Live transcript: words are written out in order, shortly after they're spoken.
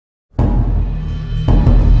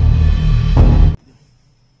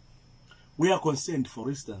We are concerned, for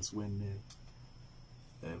instance, when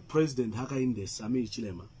President Hakainde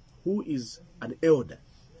Hichilema, who is an elderly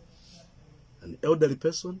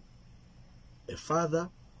person, a father,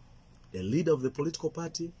 a leader of the political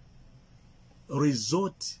party,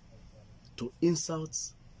 resort to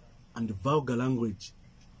insults and vulgar language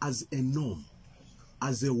as a norm,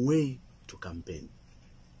 as a way to campaign.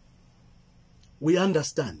 We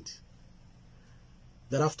understand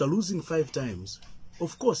that after losing 5 times,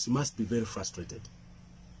 of course, he must be very frustrated.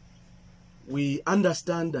 We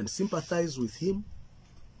understand and sympathize with him,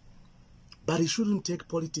 but he shouldn't take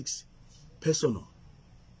politics personal.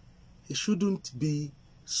 He shouldn't be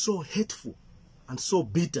so hateful and so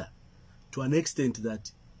bitter to an extent that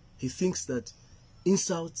he thinks that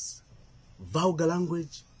insults, vulgar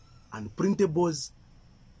language, and printables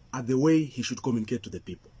are the way he should communicate to the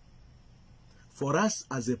people. For us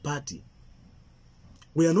as a party,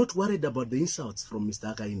 we are not worried about the insults from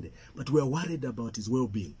Mr. Hakainde, but we are worried about his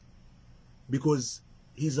well-being, because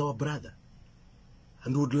he's our brother,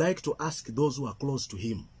 and would like to ask those who are close to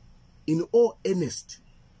him, in all earnest,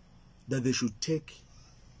 that they should take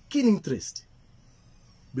keen interest,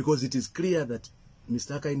 because it is clear that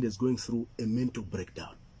Mr. Hakainde is going through a mental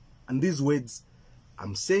breakdown. And these words,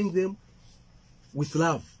 I'm saying them with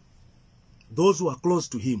love. Those who are close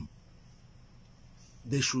to him,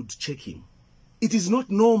 they should check him. It is not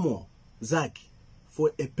normal, Zach,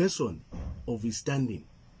 for a person of his standing,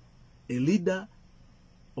 a leader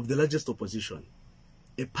of the largest opposition,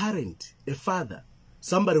 a parent, a father,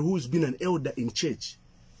 somebody who's been an elder in church,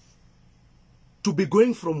 to be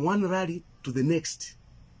going from one rally to the next,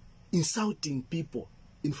 insulting people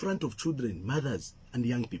in front of children, mothers, and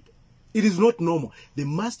young people. It is not normal. There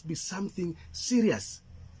must be something serious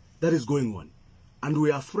that is going on. And we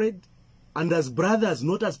are afraid, and as brothers,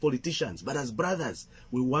 not as politicians, but as brothers,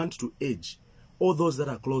 we want to urge all those that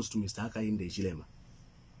are close to Mr. Hakainde Hichilema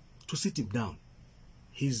to sit him down.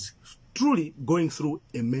 He's truly going through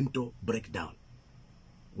a mental breakdown.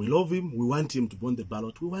 We love him. We want him to win the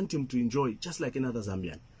ballot. We want him to enjoy just like another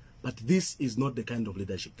Zambian. But this is not the kind of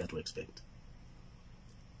leadership that we expect.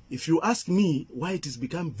 If you ask me why it has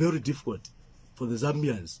become very difficult for the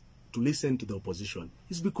Zambians to listen to the opposition,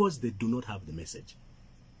 it's because they do not have the message.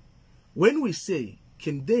 When we say,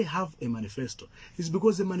 can they have a manifesto? It's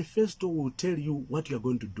because the manifesto will tell you what you are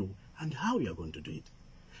going to do and how you are going to do it.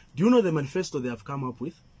 Do you know the manifesto they have come up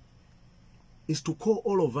with? Is to call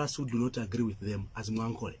all of us who do not agree with them as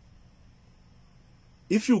Mwankole.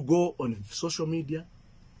 If you go on social media,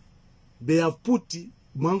 they have put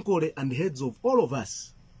Mwankole and heads of all of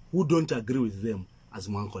us who don't agree with them as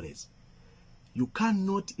Mwankoles. You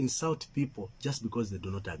cannot insult people just because they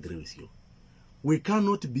do not agree with you. We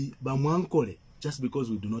cannot be Bamwankole just because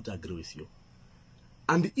we do not agree with you.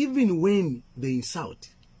 And even when they insult,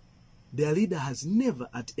 their leader has never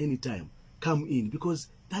at any time come in, because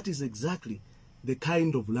that is exactly the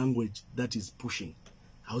kind of language that is pushing.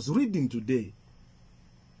 I was reading today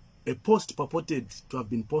a post purported to have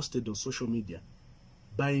been posted on social media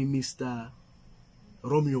by Mr.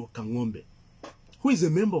 Romeo Kangombe, who is a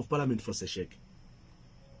member of parliament for Sesheke.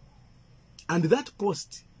 And that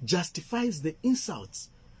post justifies the insults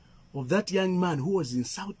of that young man who was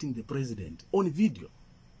insulting the president on video.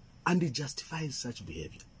 And it justifies such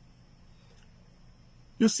behavior.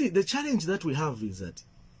 You see, the challenge that we have is that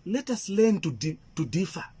let us learn to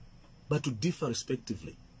differ, but to differ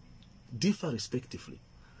respectively. Differ respectively.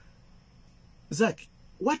 Zach,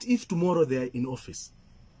 what if tomorrow they are in office?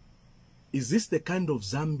 Is this the kind of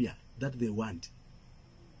Zambia that they want?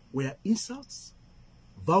 Where insults,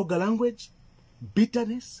 vulgar language,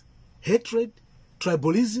 bitterness, hatred,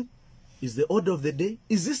 tribalism is the order of the day?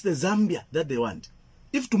 Is this the Zambia that they want?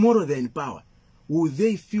 If tomorrow they're in power, will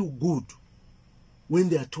they feel good when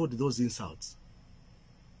they are told those insults?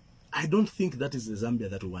 I don't think that is the Zambia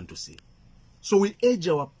that we want to see. So we urge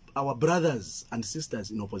our brothers and sisters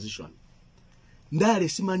in opposition. Ndale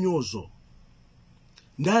simanyozo.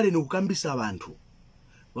 Ndale nukambisa abantu.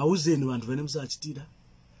 Wauzeni bantu venemsa achitira.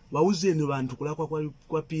 Wauzeni bantu kulakwa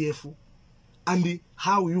kwa PF. And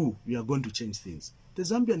how you are going to change things. The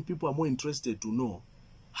Zambian people are more interested to know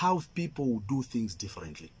how people will do things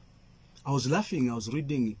differently. I was laughing. I was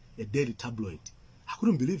reading a daily tabloid. I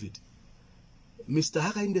couldn't believe it. Mr.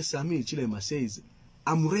 Hakainde Hichilema says,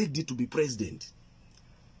 I'm ready to be president.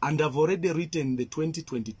 And I've already written the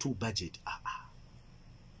 2022 budget.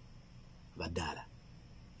 Vadala.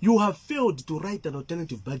 You have failed to write an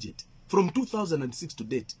alternative budget from 2006 to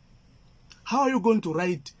date. How are you going to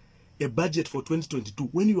write a budget for 2022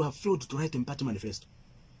 when you have failed to write a party manifesto?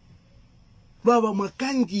 Baba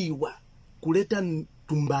mwakangiwa kuleta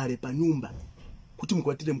tumbare pa nyumba kuti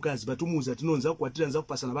mkwatire mkazi batumuza tinonza kukwatira nza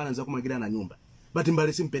kupasana bana nza kumagira na nyumba but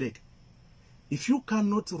mbale simpereke. If you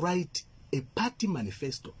cannot write a party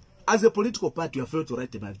manifesto, as a political party you have failed to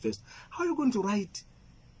write a manifesto, how are you going to write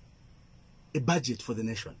a budget for the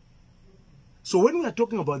nation? So when we are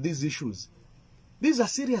talking about these issues, these are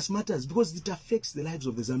serious matters because it affects the lives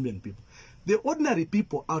of the Zambian people. The ordinary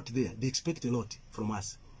people out there, they expect a lot from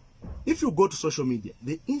us. If you go to social media,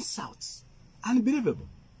 the insults, unbelievable.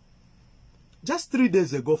 Just 3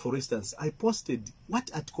 days ago, for instance, I posted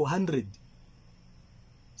what Article 100,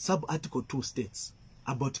 sub-Article 2 states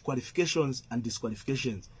about qualifications and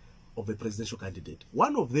disqualifications of a presidential candidate.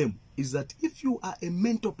 One of them is that if you are a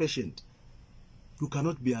mental patient, you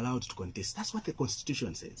cannot be allowed to contest. That's what the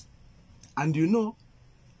Constitution says. And you know,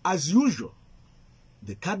 as usual,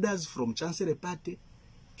 the cadres from Chansele Party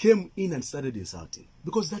came in and started insulting.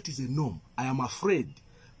 Because that is a norm. I am afraid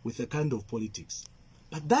with the kind of politics.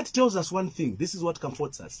 But that tells us one thing. This is what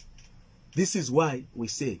comforts us. This is why we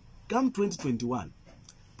say, come 2021,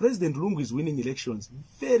 President Lungu is winning elections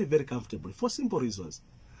very, very comfortably for simple reasons.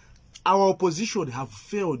 Our opposition have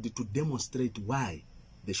failed to demonstrate why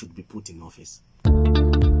they should be put in office.